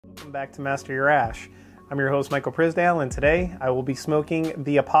Welcome back to Master Your Ash. I'm your host, Michael Prisdale, and today I will be smoking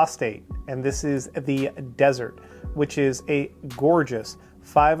the Apostate, and this is the Desert, which is a gorgeous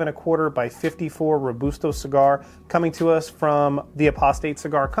 5 1/4 by 54 Robusto cigar coming to us from the Apostate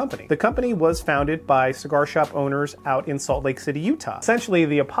Cigar Company. The company was founded by cigar shop owners out in Salt Lake City, Utah. Essentially,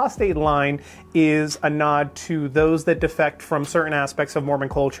 the Apostate line is a nod to those that defect from certain aspects of Mormon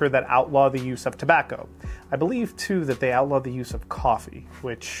culture that outlaw the use of tobacco. I believe, too, that they outlaw the use of coffee,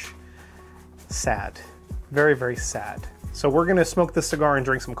 which, sad. Very, very sad. So we're going to smoke this cigar and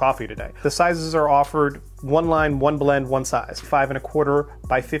drink some coffee today. The sizes are offered one line, one blend, one size. 5 1/4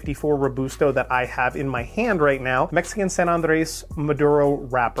 by 54 Robusto that I have in my hand right now. Mexican San Andres Maduro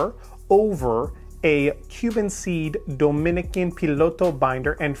wrapper over a Cuban seed Dominican Piloto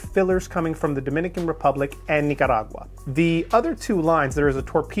binder and fillers coming from the Dominican Republic and Nicaragua. The other two lines, there is a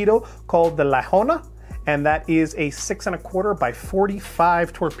torpedo called the La Jona, and that is a 6 1/4 by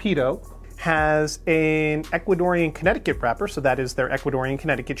 45 torpedo. Has an Ecuadorian Connecticut wrapper, so that is their Ecuadorian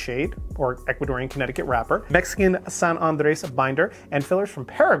Connecticut shade, or Ecuadorian Connecticut wrapper. Mexican San Andres binder and fillers from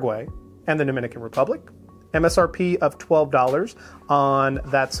Paraguay and the Dominican Republic. MSRP of $12 on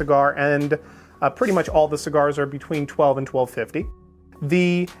that cigar, and pretty much all the cigars are between $12 and $12.50.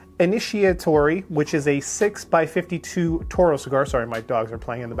 The Initiatory, which is a 6 by 52 Toro cigar. Sorry, my dogs are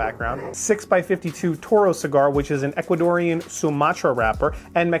playing in the background. 6 by 52 Toro cigar, which is an Ecuadorian Sumatra wrapper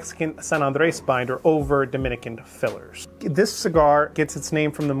and Mexican San Andres binder over Dominican fillers. This cigar gets its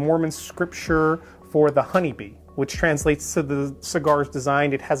name from the Mormon scripture for the honeybee, which translates to the cigar's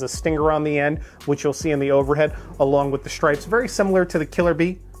design. It has a stinger on the end, which you'll see in the overhead, along with the stripes, very similar to the Killer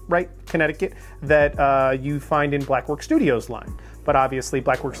Bee, right, Connecticut, that you find in Blackwork Studios line. But obviously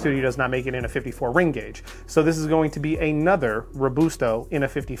Blackwork Studio does not make it in a 54 ring gauge. So this is going to be another Robusto in a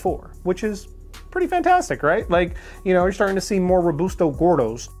 54, which is pretty fantastic, right? Like, you know, you're starting to see more Robusto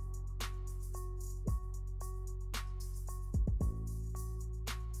Gordos.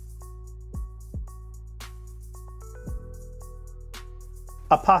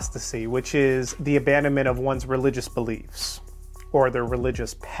 Apostasy, which is the abandonment of one's religious beliefs or their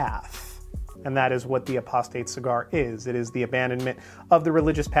religious path. And that is what the Apostate cigar is. It is the abandonment of the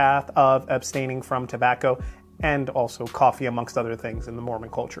religious path of abstaining from tobacco and also coffee, amongst other things, in the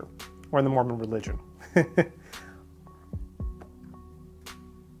Mormon culture or in the Mormon religion.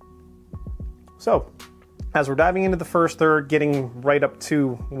 So, as we're diving into the first third, getting right up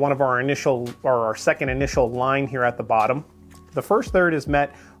to one of our second initial line here at the bottom, the first third is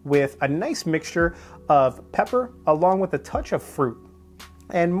met with a nice mixture of pepper along with a touch of fruit.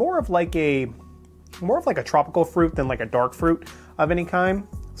 And more of like a tropical fruit than like a dark fruit of any kind.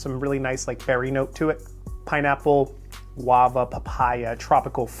 Some really nice like berry note to it. Pineapple, guava, papaya,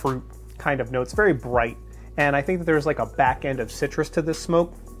 tropical fruit kind of notes. Very bright. And I think that there's like a back end of citrus to this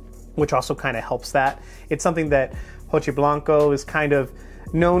smoke, which also kind of helps that. It's something that Hoche Blanco is kind of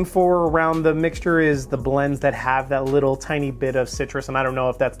known for around the mixture, is the blends that have that little tiny bit of citrus. And I don't know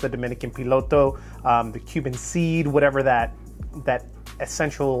if that's the Dominican Piloto, the Cuban seed, whatever that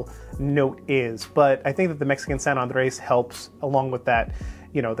essential note is, but I think that the Mexican San Andres helps along with that,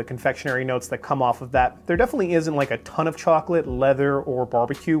 you know, the confectionery notes that come off of that. There definitely isn't like a ton of chocolate, leather, or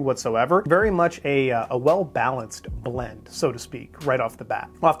barbecue whatsoever. Very much a well-balanced blend, so to speak, right off the bat.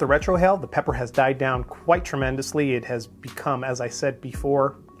 Off the retrohale, the pepper has died down quite tremendously. It has become, as I said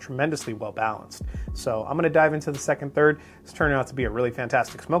before, tremendously well-balanced. So I'm going to dive into the second third. It's turning out to be a really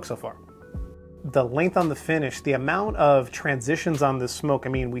fantastic smoke so far. The length on the finish, the amount of transitions on this smoke. I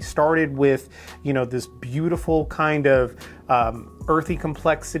mean, we started with, you know, this beautiful kind of earthy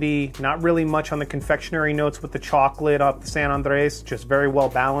complexity, not really much on the confectionery notes with the chocolate off the San Andres, just very well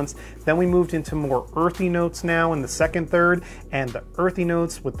balanced. Then we moved into more earthy notes now in the second third, and the earthy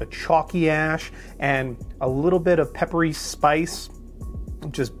notes with the chalky ash and a little bit of peppery spice,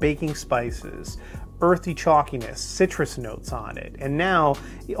 just baking spices, earthy chalkiness, citrus notes on it, and now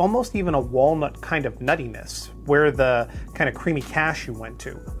almost even a walnut kind of nuttiness where the kind of creamy cashew went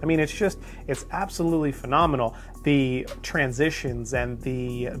to. I mean, it's absolutely phenomenal. The transitions and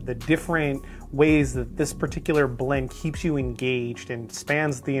the different ways that this particular blend keeps you engaged and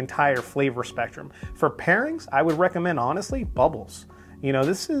spans the entire flavor spectrum. For pairings, I would recommend, honestly, bubbles. You know,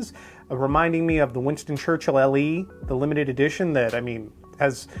 this is reminding me of the Winston Churchill LE, the limited edition that, I mean,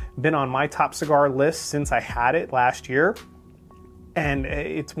 has been on my top cigar list since I had it last year. And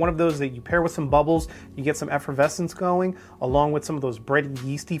it's one of those that you pair with some bubbles, you get some effervescence going, along with some of those bready,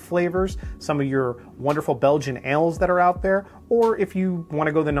 yeasty flavors, some of your wonderful Belgian ales that are out there. Or if you want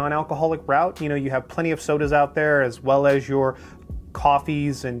to go the non-alcoholic route, you know, you have plenty of sodas out there, as well as your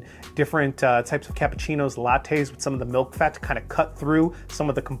coffees and different types of cappuccinos, lattes with some of the milk fat to kind of cut through some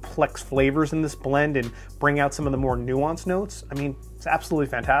of the complex flavors in this blend and bring out some of the more nuanced notes. I mean, it's absolutely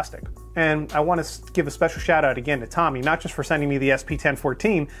fantastic. And I want to give a special shout out again to Tommy, not just for sending me the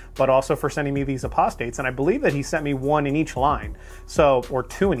SP1014, but also for sending me these Apostates. And I believe that he sent me one in each line, or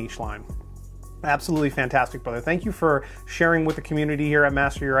two in each line. Absolutely fantastic, brother. Thank you for sharing with the community here at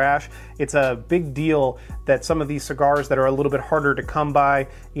Master Your Ash. It's a big deal that some of these cigars that are a little bit harder to come by,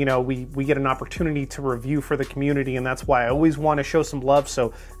 you know, we get an opportunity to review for the community, and that's why I always want to show some love.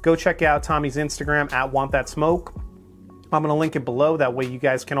 So go check out Tommy's Instagram at WantThatSmoke. I'm going to link it below. That way you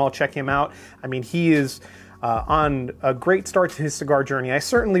guys can all check him out. I mean, he is on a great start to his cigar journey. I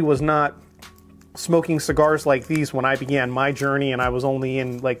certainly was not smoking cigars like these when I began my journey, and I was only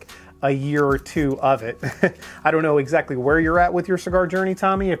in like a year or two of it. I don't know exactly where you're at with your cigar journey,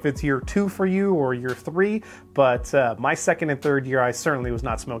 Tommy, if it's year 2 for you or year 3, but my second and third year, I certainly was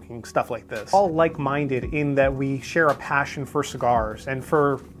not smoking stuff like this. All like-minded in that we share a passion for cigars and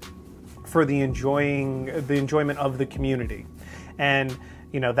for the enjoyment of the community. And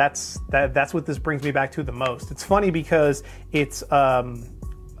you know, that's what this brings me back to the most. It's funny because it's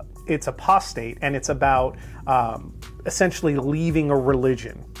Apostate, and it's about essentially leaving a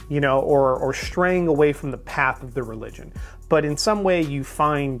religion, you know, or straying away from the path of the religion. But in some way you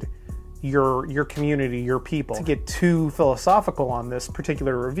find your community, your people. To get too philosophical on this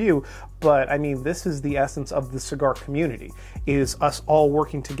particular review, but I mean, this is the essence of the cigar community, is us all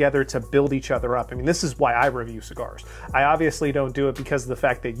working together to build each other up. I mean, this is why I review cigars. I obviously don't do it because of the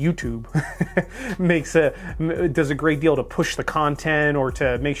fact that YouTube does a great deal to push the content or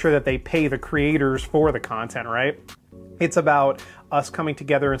to make sure that they pay the creators for the content, right? It's about us coming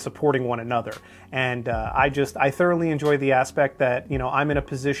together and supporting one another. And I thoroughly enjoy the aspect that, you know, I'm in a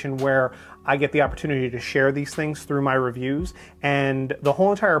position where I get the opportunity to share these things through my reviews. And the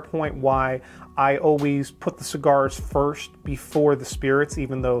whole entire point why I always put the cigars first before the spirits,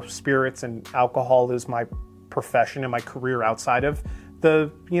 even though spirits and alcohol is my profession and my career outside of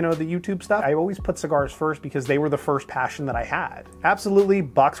the YouTube stuff. I always put cigars first because they were the first passion that I had. Absolutely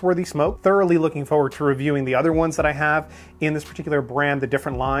box-worthy smoke. Thoroughly looking forward to reviewing the other ones that I have in this particular brand, the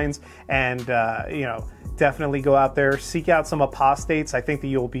different lines, and you know, definitely go out there, seek out some Apostates. I think that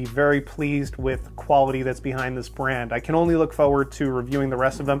you'll be very pleased with the quality that's behind this brand. I can only look forward to reviewing the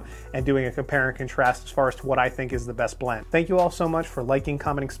rest of them and doing a compare and contrast as far as to what I think is the best blend. Thank you all so much for liking,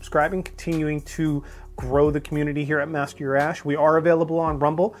 commenting, subscribing, continuing to grow the community here at Master Your Ash. We are available on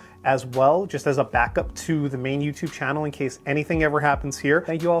Rumble as well, just as a backup to the main YouTube channel in case anything ever happens here.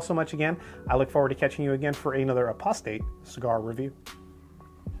 Thank you all so much again. I look forward to catching you again for another Apostate cigar review.